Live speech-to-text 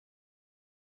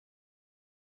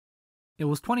It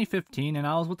was 2015 and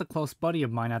I was with a close buddy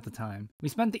of mine at the time. We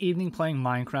spent the evening playing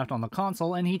Minecraft on the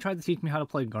console and he tried to teach me how to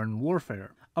play Garden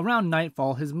Warfare. Around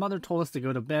nightfall, his mother told us to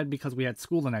go to bed because we had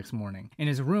school the next morning. In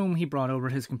his room, he brought over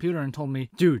his computer and told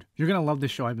me, "Dude, you're gonna love this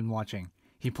show I've been watching."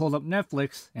 He pulled up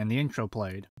Netflix and the intro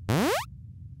played.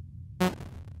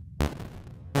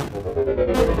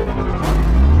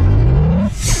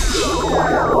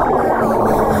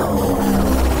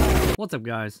 What's up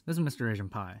guys, this is Mr. Asian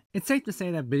Pie. It's safe to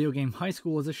say that Video Game High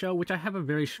School is a show which I have a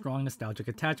very strong nostalgic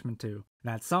attachment to.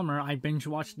 That summer, I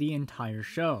binge-watched the entire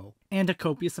show, and a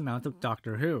copious amount of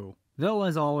Doctor Who. Though,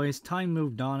 as always, time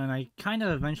moved on and I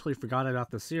kinda eventually forgot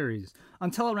about the series,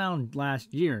 until around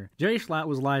last year. Jerry Schlatt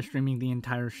was live streaming the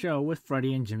entire show with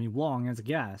Freddie and Jimmy Wong as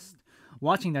guests.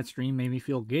 Watching that stream made me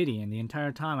feel giddy, and the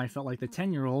entire time I felt like the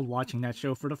 10-year-old watching that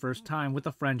show for the first time with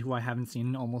a friend who I haven't seen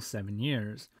in almost 7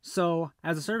 years. So,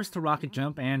 as a service to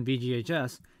RocketJump and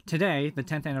VGHS, today, the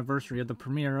 10th anniversary of the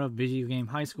premiere of Video Game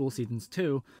High School Seasons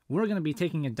 2, we're going to be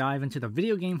taking a dive into the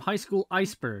Video Game High School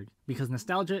Iceberg, because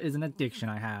nostalgia is an addiction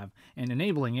I have, and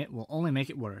enabling it will only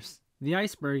make it worse. The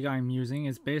iceberg I'm using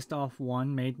is based off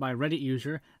one made by Reddit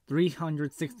user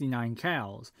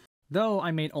 369cows. Though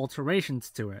I made alterations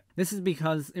to it. This is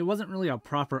because it wasn't really a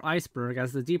proper iceberg,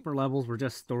 as the deeper levels were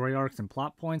just story arcs and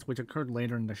plot points which occurred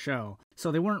later in the show,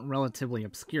 so they weren't relatively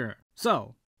obscure.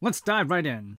 So, let's dive right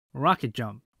in.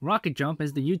 RocketJump. RocketJump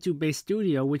is the YouTube-based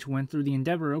studio which went through the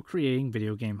endeavor of creating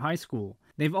Video Game High School.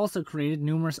 They've also created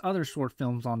numerous other short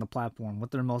films on the platform,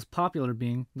 with their most popular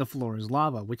being The Floor is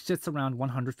Lava, which sits around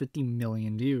 150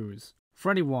 million views.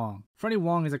 Freddie Wong. Freddie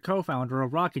Wong is a co-founder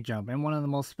of RocketJump and one of the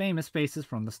most famous faces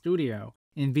from the studio.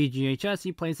 In VGHS,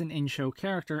 he plays an in-show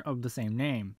character of the same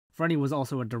name. Freddie was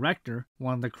also a director,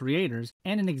 one of the creators,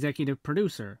 and an executive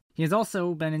producer. He has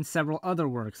also been in several other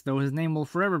works, though his name will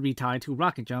forever be tied to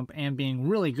RocketJump and being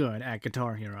really good at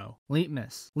Guitar Hero.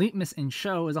 Leapmas. Leapmas in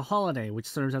show is a holiday which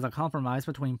serves as a compromise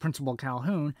between Principal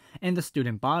Calhoun and the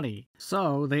student body.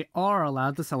 So, they are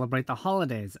allowed to celebrate the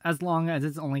holidays, as long as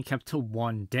it's only kept to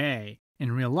one day.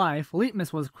 In real life,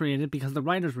 Leapmas was created because the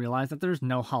writers realized that there's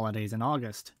no holidays in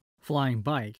August. Flying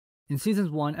Bike. In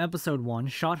Season 1, Episode 1,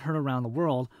 Shot Heard Around the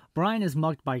World, Brian is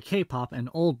mugged by K-pop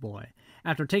and Oldboy.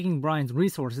 After taking Brian's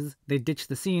resources, they ditch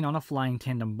the scene on a flying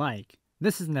tandem bike.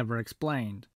 This is never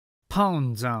explained.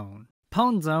 Pwn Zone.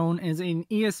 Pwn Zone is an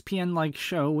ESPN-like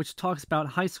show which talks about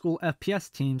high school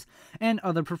FPS teams and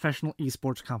other professional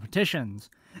esports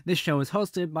competitions. This show is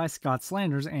hosted by Scott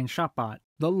Slanders and Shotbot.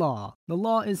 The Law. The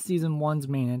Law is Season 1's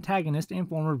main antagonist and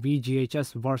former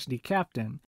VGHS varsity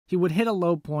captain. He would hit a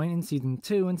low point in Season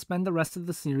 2 and spend the rest of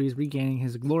the series regaining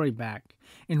his glory back.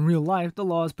 In real life, the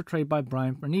Law is portrayed by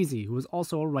Brian Farnese, who is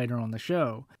also a writer on the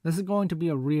show. This is going to be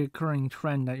a reoccurring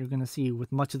trend that you're going to see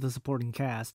with much of the supporting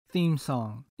cast. Theme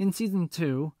song. In Season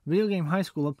 2, Video Game High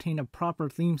School obtained a proper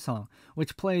theme song,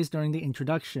 which plays during the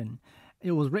introduction.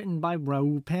 It was written by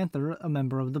Raoul Panther, a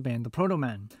member of the band The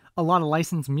Protomen. A lot of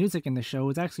licensed music in the show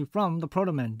is actually from The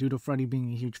Protomen, due to Freddie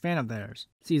being a huge fan of theirs.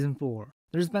 Season 4.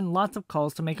 There's been lots of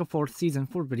calls to make a 4th season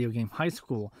for Video Game High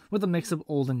School, with a mix of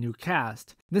old and new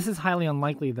cast. This is highly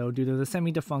unlikely though due to the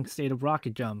semi-defunct state of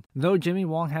RocketJump, though Jimmy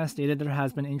Wong has stated there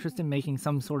has been interest in making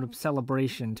some sort of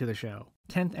celebration to the show.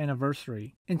 10th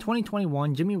anniversary. In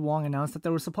 2021, Jimmy Wong announced that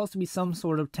there was supposed to be some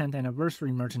sort of 10th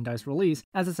anniversary merchandise release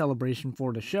as a celebration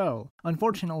for the show.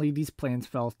 Unfortunately, these plans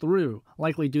fell through,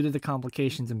 likely due to the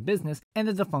complications in business and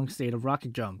the defunct state of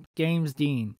RocketJump. Games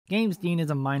Dean. Games Dean is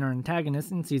a minor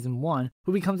antagonist in Season 1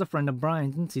 who becomes a friend of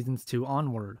Brian's in Seasons 2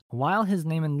 onward. While his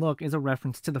name and look is a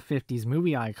reference to the 50s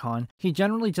movie icon, he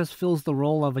generally just fills the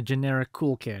role of a generic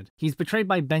cool kid. He's portrayed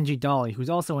by Benji Dolly, who's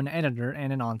also an editor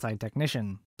and an on-site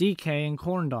technician. DK and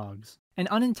corn dogs. An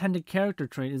unintended character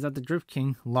trait is that the Drift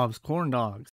King loves corn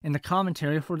dogs. In the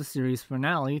commentary for the series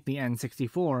finale, the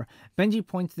N64, Benji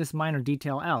points this minor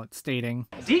detail out, stating,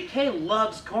 DK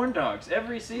loves corn dogs.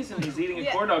 Every season he's eating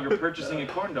a corn dog or purchasing a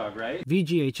corn dog, right?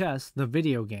 VGHS, the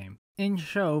video game. In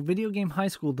show, Video Game High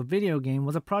School, the video game,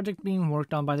 was a project being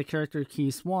worked on by the character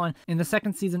Key Swan in the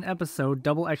 2nd season episode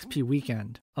Double XP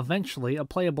Weekend. Eventually, a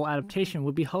playable adaptation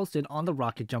would be hosted on the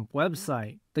RocketJump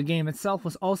website. The game itself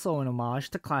was also an homage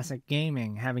to classic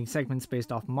gaming, having segments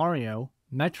based off Mario,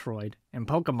 Metroid, and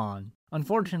Pokemon.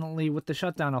 Unfortunately, with the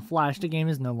shutdown of Flash, the game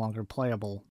is no longer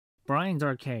playable. Brian's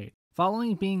Arcade.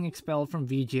 Following being expelled from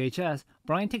VGHS,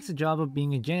 Brian takes a job of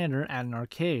being a janitor at an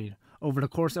arcade. Over the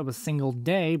course of a single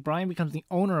day, Brian becomes the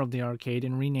owner of the arcade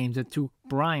and renames it to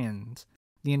Brian's.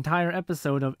 The entire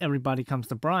episode of Everybody Comes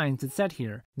to Brian's is set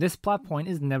here. This plot point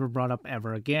is never brought up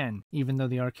ever again, even though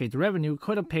the arcade's revenue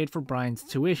could have paid for Brian's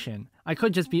tuition. I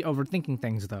could just be overthinking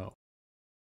things though.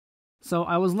 So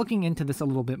I was looking into this a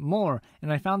little bit more,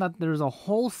 and I found that there's a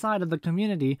whole side of the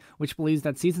community which believes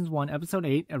that Season 1, Episode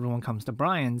 8, Everyone Comes to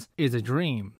Brian's, is a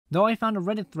dream. Though I found a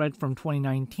Reddit thread from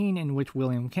 2019 in which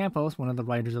William Campos, one of the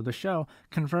writers of the show,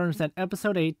 confirms that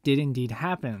Episode 8 did indeed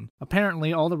happen.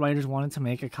 Apparently, all the writers wanted to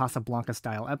make a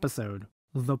Casablanca-style episode.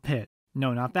 The Pit.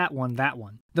 No, not that one, that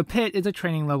one. The Pit is a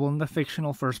training level in the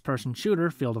fictional first-person shooter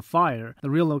Field of Fire. The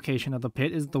real location of the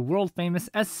Pit is the world-famous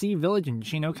SC Village in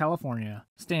Chino, California.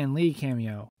 Stan Lee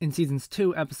cameo. In Seasons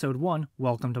 2, Episode 1,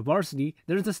 Welcome to Varsity,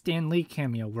 there's a Stan Lee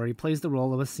cameo where he plays the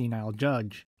role of a senile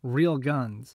judge. Real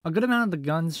guns. A good amount of the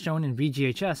guns shown in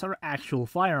VGHS are actual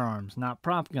firearms, not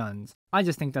prop guns. I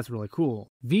just think that's really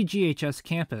cool. VGHS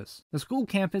Campus. The school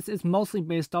campus is mostly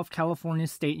based off California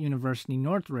State University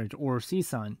Northridge, or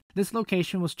CSUN. This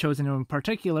location was chosen in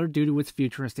particular due to its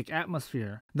futuristic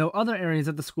atmosphere, though other areas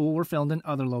of the school were filmed in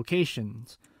other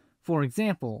locations. For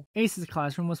example, Ace's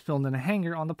classroom was filmed in a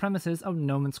hangar on the premises of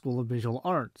Noman School of Visual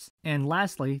Arts. And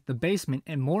lastly, the basement,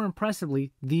 and more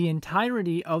impressively, the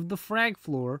entirety of the frag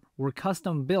floor were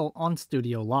custom built on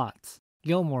studio lots.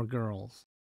 Gilmore Girls.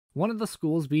 One of the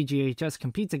schools VGHS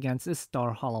competes against is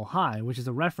Star Hollow High, which is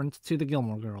a reference to the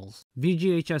Gilmore Girls.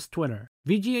 VGHS Twitter.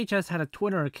 VGHS had a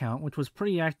Twitter account which was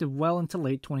pretty active well into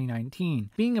late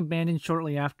 2019, being abandoned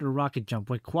shortly after RocketJump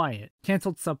went quiet.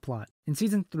 Cancelled subplot. In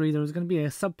Season 3 there was going to be a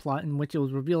subplot in which it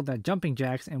was revealed that Jumping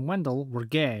Jacks and Wendell were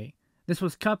gay. This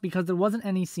was cut because there wasn't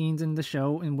any scenes in the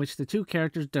show in which the two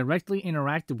characters directly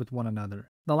interacted with one another.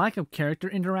 The lack of character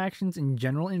interactions in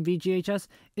general in VGHS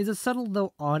is a subtle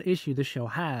though odd issue the show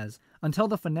has. Until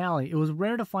the finale, it was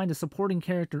rare to find a supporting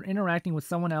character interacting with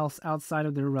someone else outside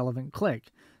of their relevant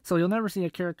clique. So you'll never see a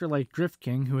character like Drift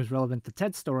King, who is relevant to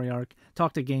Ted's story arc,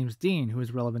 talk to Games Dean, who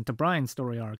is relevant to Brian's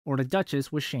story arc, or the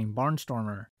Duchess with Shane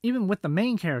Barnstormer. Even with the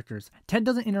main characters, Ted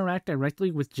doesn't interact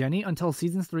directly with Jenny until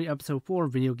Season 3 Episode 4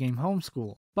 Video Game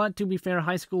Homeschool. But to be fair,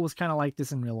 high school was kinda like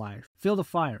this in real life. Field of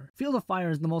Fire. Field of Fire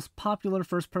is the most popular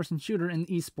first-person shooter in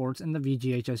esports in the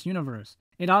VGHS universe.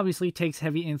 It obviously takes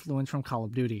heavy influence from Call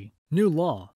of Duty. New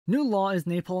Law. New Law is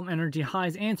Napalm Energy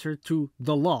High's answer to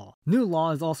The Law. New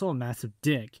Law is also a massive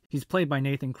dick. He's played by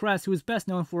Nathan Kress, who is best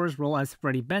known for his role as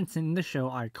Freddie Benson in the show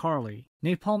iCarly.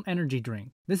 Napalm Energy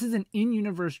Drink. This is an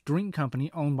in-universe drink company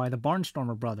owned by the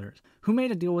Barnstormer brothers, who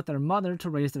made a deal with their mother to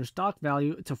raise their stock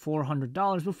value to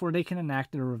 $400 before they can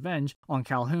enact their revenge on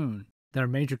Calhoun. Their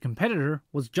major competitor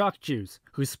was Jock Juice,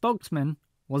 whose spokesman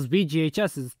was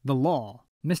VGHS's The Law.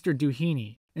 Mr.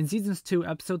 Duhini. In Seasons 2,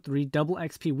 Episode 3, Double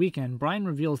XP Weekend, Brian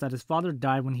reveals that his father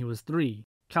died when he was 3.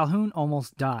 Calhoun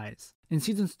almost dies. In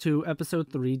Seasons 2,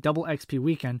 Episode 3, Double XP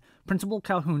Weekend, Principal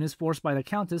Calhoun is forced by the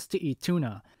Countess to eat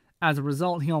tuna. As a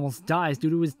result, he almost dies due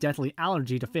to his deathly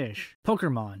allergy to fish.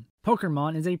 Pokermon.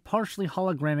 Pokermon is a partially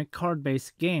hologramic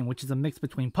card-based game which is a mix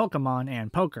between Pokemon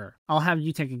and poker. I'll have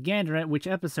you take a gander at which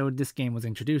episode this game was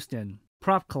introduced in.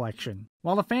 Prop Collection.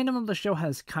 While the fandom of the show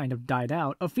has kind of died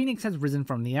out, a phoenix has risen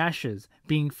from the ashes,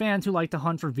 being fans who like to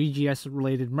hunt for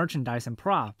VGS-related merchandise and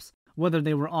props. Whether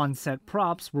they were on-set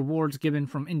props, rewards given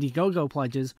from Indiegogo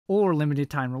pledges, or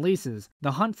limited-time releases,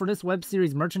 the hunt for this web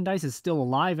series merchandise is still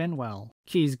alive and well.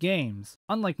 Key's Games.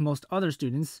 Unlike most other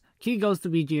students, Key goes to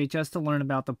VGHS to learn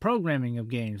about the programming of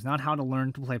games, not how to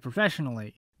learn to play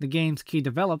professionally. The games Key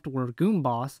developed were Goom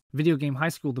Boss, Video Game High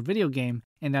School the Video Game,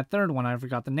 and that third one I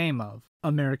forgot the name of.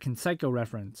 American Psycho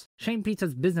reference. Shane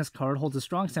Pizza's business card holds a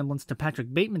strong semblance to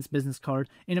Patrick Bateman's business card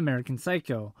in American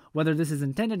Psycho. Whether this is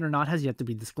intended or not has yet to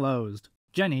be disclosed.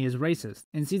 Jenny is racist.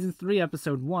 In Season 3,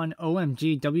 Episode 1,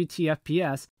 OMG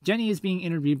WTFPS, Jenny is being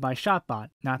interviewed by Shotbot.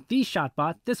 Not the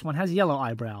Shotbot, this one has yellow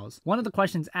eyebrows. One of the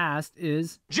questions asked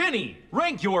is, Jenny,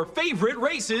 rank your favorite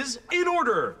races in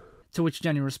order! To which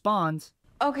Jenny responds,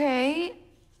 Okay,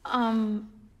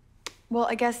 well,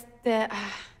 I guess that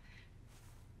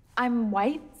I'm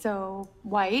white, so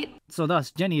white. So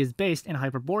thus, Jenny is based in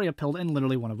Hyperborea pilled and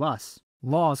literally one of us.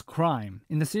 Law's crime.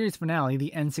 In the series finale,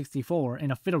 the N64,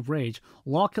 in a fit of rage,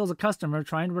 Law kills a customer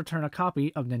trying to return a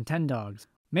copy of Nintendogs.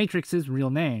 Matrix's real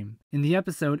name. In the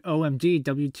episode OMG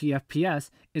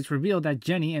WTFPS, it's revealed that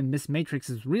Jenny and Miss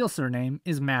Matrix's real surname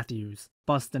is Matthews.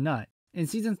 Bust a nut. In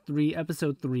Season 3,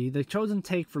 Episode 3, the chosen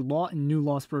take for Law and New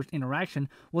Law's first interaction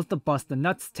was the Bust the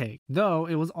Nuts take, though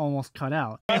it was almost cut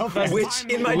out. Which,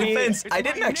 in my defense, I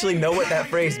didn't actually know what that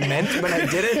phrase meant when I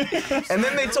did it. And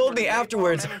then they told me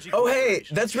afterwards, oh hey,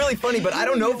 that's really funny, but I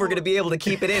don't know if we're gonna be able to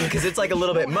keep it in because it's like a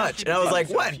little bit much. And I was like,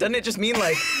 what? Doesn't it just mean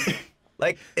like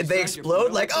if they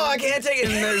explode, like, oh, I can't take it,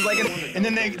 and there's like And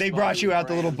then they brought you out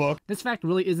the little book. This fact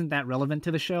really isn't that relevant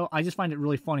to the show. I just find it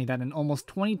really funny that an almost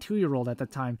 22-year-old at the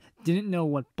time didn't know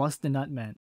what bust a nut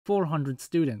meant. 400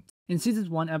 students. In Season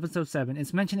 1, Episode 7,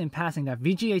 it's mentioned in passing that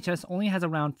VGHS only has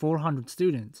around 400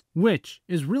 students, which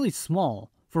is really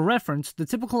small. For reference, the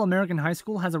typical American high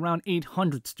school has around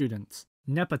 800 students.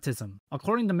 Nepotism.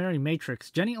 According to Mary Matrix,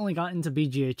 Jenny only got into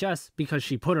VGHS because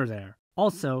she put her there.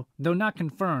 Also, though not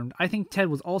confirmed, I think Ted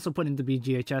was also put into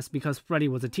VGHS because Freddie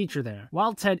was a teacher there.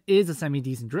 While Ted is a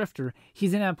semi-decent drifter,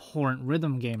 he's an abhorrent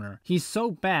rhythm gamer. He's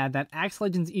so bad that Axe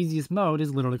Legend's easiest mode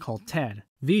is literally called Ted.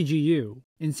 VGU.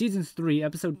 In Season 3,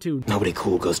 Episode 2, Nobody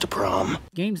cool goes to prom.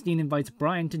 Games Dean invites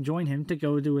Brian to join him to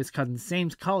go to his cousin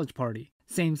Sam's college party.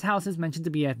 Sam's house is mentioned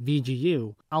to be at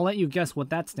VGU. I'll let you guess what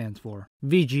that stands for.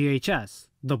 VGHS,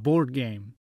 the board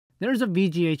game. There's a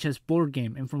VGHS board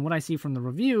game, and from what I see from the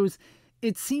reviews,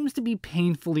 it seems to be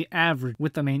painfully average,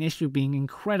 with the main issue being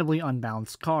incredibly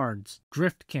unbalanced cards.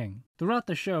 Drift King. Throughout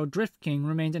the show, Drift King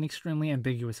remains an extremely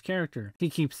ambiguous character. He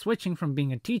keeps switching from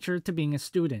being a teacher to being a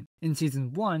student. In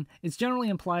Season 1, it's generally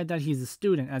implied that he's a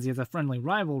student as he has a friendly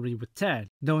rivalry with Ted,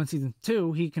 though in Season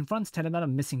 2, he confronts Ted about a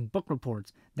missing book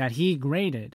reports that he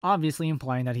graded, obviously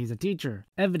implying that he's a teacher.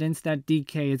 Evidence that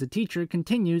DK is a teacher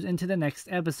continues into the next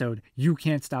episode, You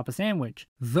Can't Stop a Sandwich,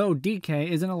 though DK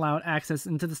isn't allowed access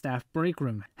into the staff break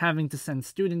room, having to send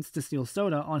students to steal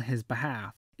soda on his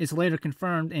behalf. It's later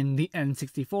confirmed in the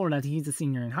N64 that he's a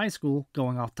senior in high school,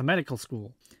 going off to medical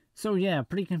school. So yeah,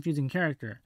 pretty confusing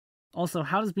character. Also,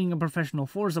 how does being a professional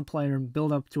Forza player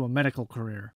build up to a medical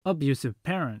career? Abusive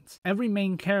parents. Every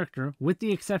main character, with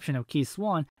the exception of Keith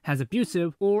Swan, has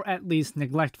abusive or at least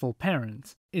neglectful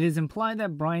parents. It is implied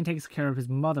that Brian takes care of his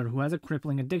mother, who has a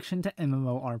crippling addiction to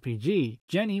MMORPG.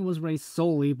 Jenny was raised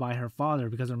solely by her father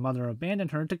because her mother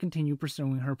abandoned her to continue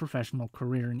pursuing her professional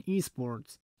career in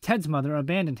esports. Ted's mother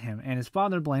abandoned him, and his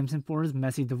father blames him for his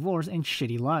messy divorce and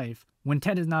shitty life. When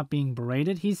Ted is not being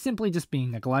berated, he's simply just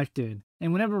being neglected.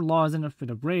 And whenever Law is in a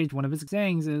fit of rage, one of his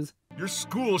sayings is, Your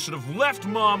school should have left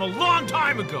Mom a long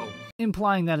time ago!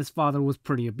 Implying that his father was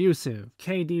pretty abusive.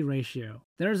 KD ratio.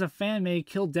 There's a fan-made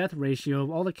kill-death ratio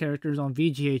of all the characters on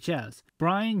VGHS.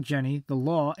 Brian, Jenny, The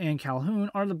Law, and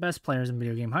Calhoun are the best players in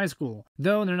Video Game High School,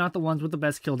 though they're not the ones with the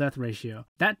best kill-death ratio.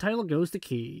 That title goes to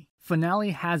Key.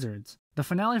 Finale hazards. The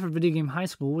finale for Video Game High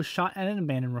School was shot at an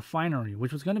abandoned refinery,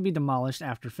 which was going to be demolished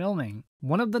after filming.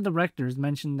 One of the directors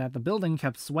mentioned that the building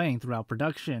kept swaying throughout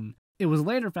production. It was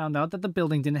later found out that the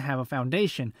building didn't have a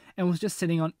foundation and was just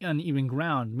sitting on uneven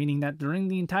ground, meaning that during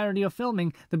the entirety of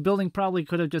filming, the building probably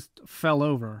could have just fell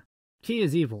over. Key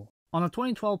is evil. On a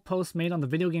 2012 post made on the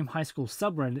Video Game High School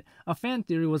subreddit, a fan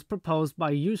theory was proposed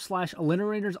by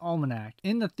u/Alliterator's Almanac.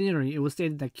 In the theory, it was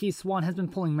stated that Keith Swan has been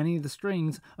pulling many of the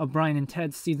strings of Brian and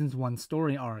Ted's Season 1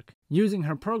 story arc, using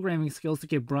her programming skills to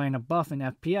give Brian a buff in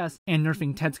FPS and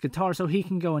nerfing Ted's guitar so he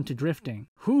can go into drifting.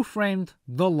 Who framed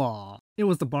The Law? It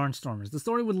was the Barnstormers. The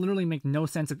story would literally make no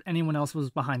sense if anyone else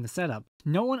was behind the setup.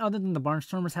 No one other than the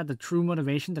Barnstormers had the true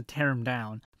motivation to tear him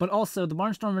down, but also the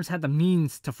Barnstormers had the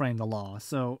means to frame the Law,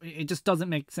 so it just doesn't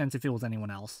make sense if it was anyone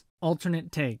else.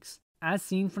 Alternate takes. As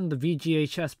seen from the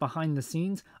VGHS behind the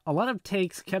scenes, a lot of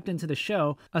takes kept into the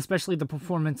show, especially the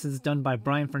performances done by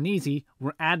Brian Farnese,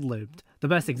 were ad-libbed. The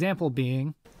best example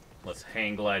being, Let's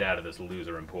hang glide out of this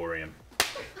loser emporium.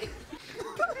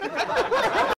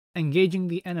 engaging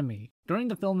the enemy. During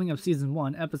the filming of Season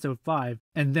 1, Episode 5,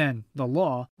 and then The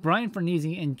Law, Brian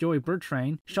Farnese and Joy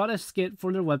Bertrain shot a skit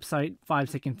for their website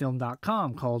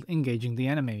 5secondfilm.com called Engaging the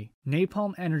Enemy.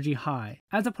 Napalm Energy High.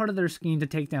 As a part of their scheme to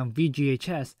take down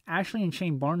VGHS, Ashley and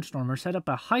Shane Barnstormer set up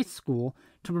a high school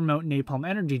to promote Napalm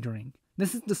Energy drink.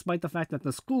 This is despite the fact that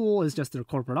the school is just their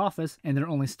corporate office and their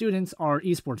only students are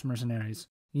esports mercenaries.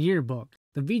 Yearbook.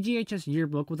 The VGHS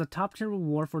yearbook was a top-tier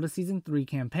reward for the Season 3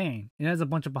 campaign. It has a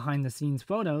bunch of behind-the-scenes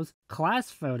photos,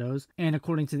 class photos, and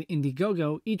according to the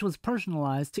Indiegogo, each was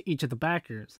personalized to each of the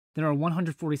backers. There are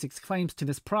 146 claims to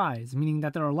this prize, meaning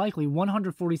that there are likely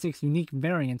 146 unique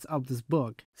variants of this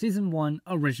book. Season 1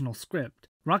 Original Script.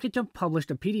 RocketJump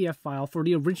published a PDF file for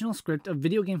the original script of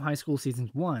Video Game High School Season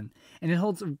 1, and it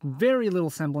holds very little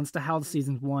semblance to how the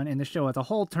Season 1 and the show as a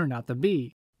whole turned out to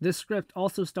be. This script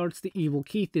also starts the evil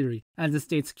Key theory, as it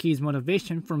states Key's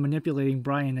motivation for manipulating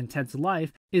Brian and Ted's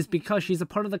life is because she's a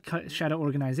part of the Shadow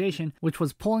organization which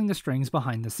was pulling the strings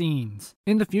behind the scenes.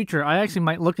 In the future, I actually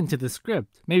might look into this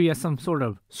script, maybe as some sort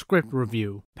of script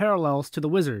review. Parallels to The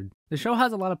Wizard. The show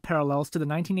has a lot of parallels to the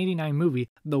 1989 movie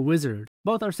The Wizard.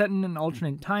 Both are set in an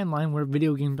alternate timeline where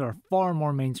video games are far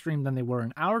more mainstream than they were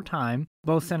in our time,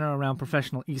 Both center around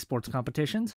professional esports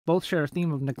competitions, both share a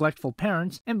theme of neglectful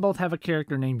parents, and both have a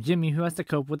character named Jimmy who has to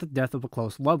cope with the death of a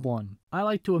close loved one. I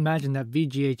like to imagine that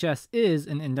VGHS is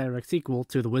an indirect sequel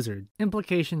to The Wizard.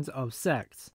 Implications of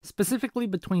sex. Specifically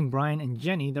between Brian and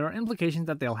Jenny, there are implications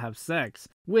that they'll have sex,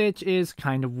 which is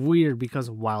kind of weird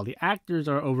because while the actors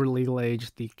are over legal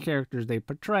age, the characters they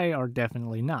portray are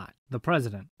definitely not. The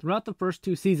President. Throughout the first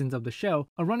 2 seasons of the show,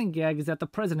 a running gag is that the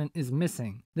President is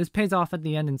missing. This pays off at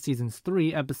the end in Seasons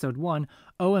 3, Episode 1,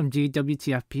 OMG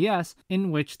WTFPS,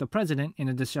 in which the President, in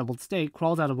a disheveled state,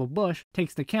 crawls out of a bush,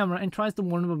 takes the camera, and tries to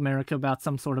warn America about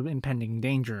some sort of impending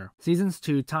danger. Seasons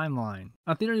 2 Timeline.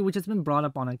 A theory which has been brought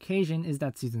up on occasion is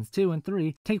that Seasons 2 and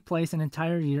 3 take place an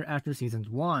entire year after Seasons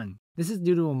 1. This is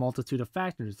due to a multitude of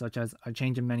factors, such as a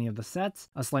change in many of the sets,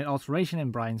 a slight alteration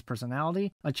in Brian's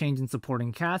personality, a change in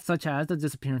supporting cast, such as the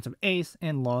disappearance of Ace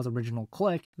and Law's original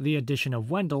clique, the addition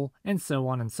of Wendell, and so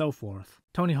on and so forth.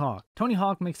 Tony Hawk. Tony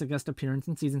Hawk makes a guest appearance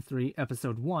in Season 3,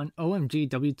 Episode 1, OMG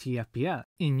WTFPS.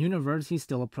 In universe, he's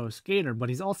still a pro skater, but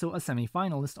he's also a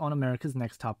semi-finalist on America's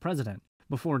Next Top President,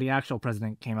 before the actual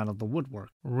president came out of the woodwork.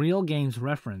 Real games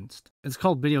referenced. It's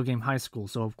called Video Game High School,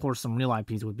 so of course some real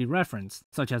IPs would be referenced,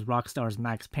 such as Rockstar's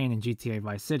Max Payne and GTA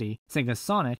Vice City, Sega's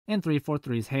Sonic, and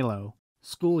 343's Halo.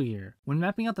 School year. When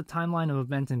mapping out the timeline of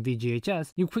events in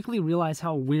VGHS, you quickly realize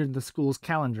how weird the school's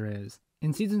calendar is.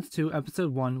 In Seasons 2,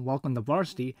 Episode 1, Welcome to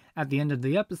Varsity, at the end of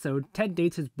the episode, Ted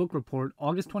dates his book report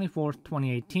August 24,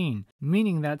 2018,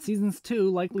 meaning that Seasons 2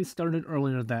 likely started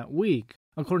earlier that week.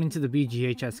 According to the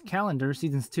VGHS calendar,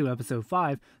 Seasons 2, Episode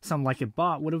 5, Some Like It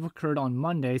Bot would have occurred on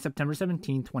Monday, September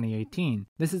 17, 2018.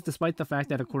 This is despite the fact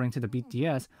that according to the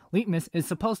BTS, Litmus is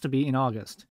supposed to be in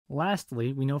August.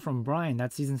 Lastly, we know from Brian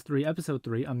that Seasons 3, Episode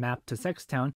 3, A Map to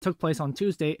Sextown, took place on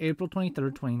Tuesday, April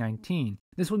 23, 2019.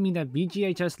 This would mean that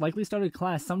VGHS likely started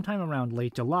class sometime around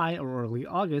late July or early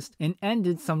August, and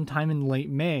ended sometime in late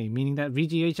May, meaning that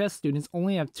VGHS students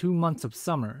only have 2 months of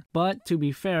summer. But, to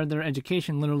be fair, their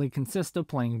education literally consists of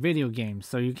playing video games,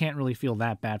 so you can't really feel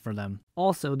that bad for them.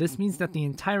 Also, this means that the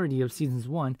entirety of Seasons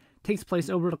 1 takes place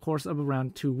over the course of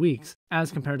around 2 weeks,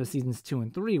 as compared to Seasons 2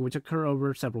 and 3, which occur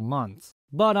over several months.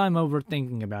 But I'm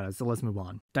overthinking about it, so let's move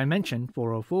on. Dimension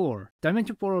 404.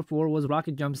 Dimension 404 was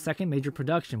RocketJump's second major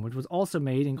production, which was also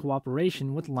made in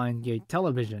cooperation with Lionsgate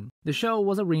Television. The show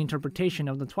was a reinterpretation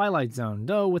of The Twilight Zone,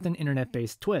 though with an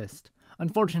internet-based twist.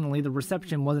 Unfortunately, the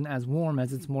reception wasn't as warm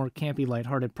as its more campy,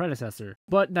 lighthearted predecessor,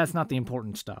 but that's not the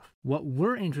important stuff. What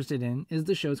we're interested in is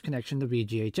the show's connection to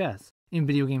VGHS. In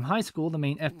Video Game High School, the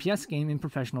main FPS game in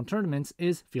professional tournaments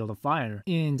is Field of Fire.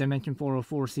 In Dimension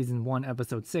 404 Season 1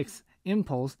 Episode 6,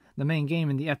 Impulse, the main game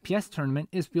in the FPS tournament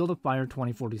is Field of Fire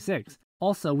 2046.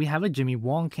 Also, we have a Jimmy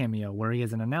Wong cameo, where he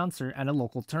is an announcer at a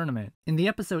local tournament. In the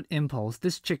episode Impulse,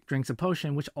 this chick drinks a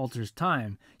potion which alters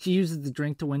time. She uses the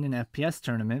drink to win an FPS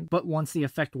tournament, but once the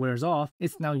effect wears off,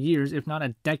 it's now years if not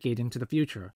a decade into the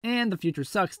future. And the future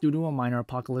sucks due to a minor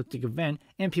apocalyptic event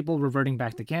and people reverting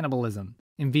back to cannibalism.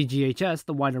 In VGHS,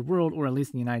 the wider world, or at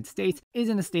least the United States, is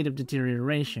in a state of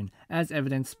deterioration, as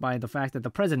evidenced by the fact that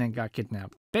the president got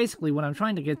kidnapped. Basically, what I'm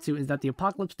trying to get to is that the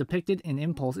apocalypse depicted in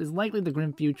Impulse is likely the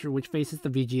grim future which faces the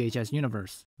VGHS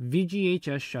universe.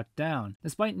 VGHS shut down.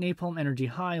 Despite Napalm Energy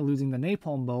High losing the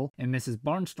Napalm Bowl and Mrs.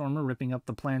 Barnstormer ripping up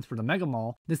the plans for the Mega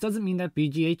Mall, this doesn't mean that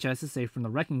VGHS is safe from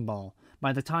the Wrecking Ball.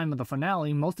 By the time of the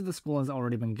finale, most of the school has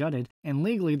already been gutted, and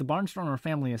legally the Barnstormer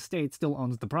family estate still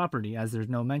owns the property, as there's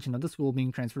no mention of the school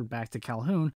being transferred back to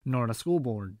Calhoun, nor the school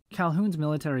board. Calhoun's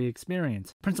military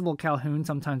experience. Principal Calhoun,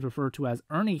 sometimes referred to as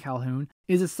Ernie Calhoun,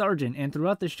 is a sergeant, and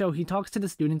throughout the show he talks to the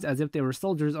students as if they were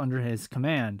soldiers under his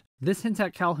command. This hints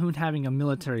at Calhoun having a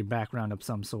military background of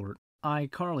some sort.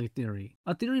 iCarly theory.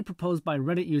 A theory proposed by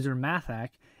Reddit user Mathak.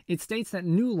 It states that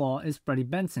New Law is Freddie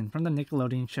Benson from the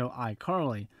Nickelodeon show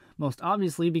iCarly, most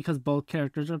obviously because both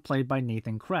characters are played by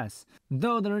Nathan Kress,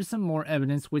 though there is some more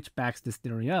evidence which backs this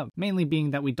theory up, mainly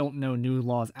being that we don't know New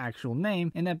Law's actual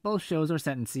name and that both shows are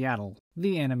set in Seattle.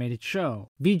 The animated show.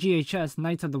 VGHS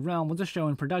Knights of the Realm was a show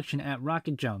in production at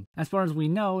RocketJump. As far as we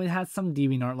know, it has some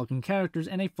DeviantArt looking characters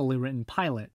and a fully written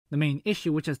pilot. The main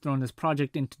issue which has thrown this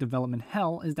project into development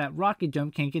hell is that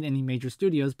RocketJump can't get any major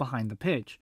studios behind the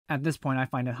pitch. At this point, I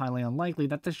find it highly unlikely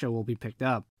that the show will be picked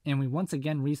up. And we once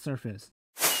again resurface.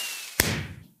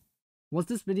 Was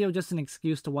this video just an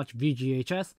excuse to watch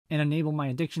VGHS and enable my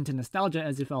addiction to nostalgia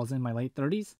as if I was in my late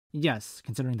 30s? Yes,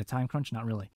 considering the time crunch, not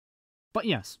really. But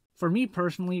yes, For me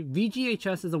personally,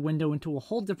 VGHS is a window into a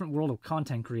whole different world of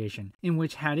content creation, in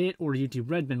which had it or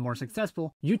YouTube Red been more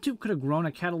successful, YouTube could have grown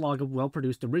a catalog of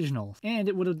well-produced originals, and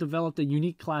it would have developed a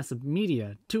unique class of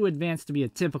media, too advanced to be a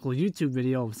typical YouTube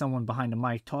video of someone behind a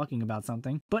mic talking about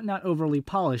something, but not overly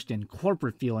polished and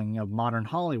corporate feeling of modern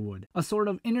Hollywood, a sort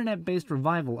of internet-based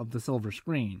revival of the silver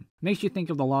screen. Makes you think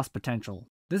of the lost potential.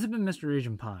 This has been Mr.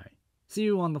 Asian Pie. See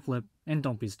you on the flip, and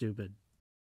don't be stupid.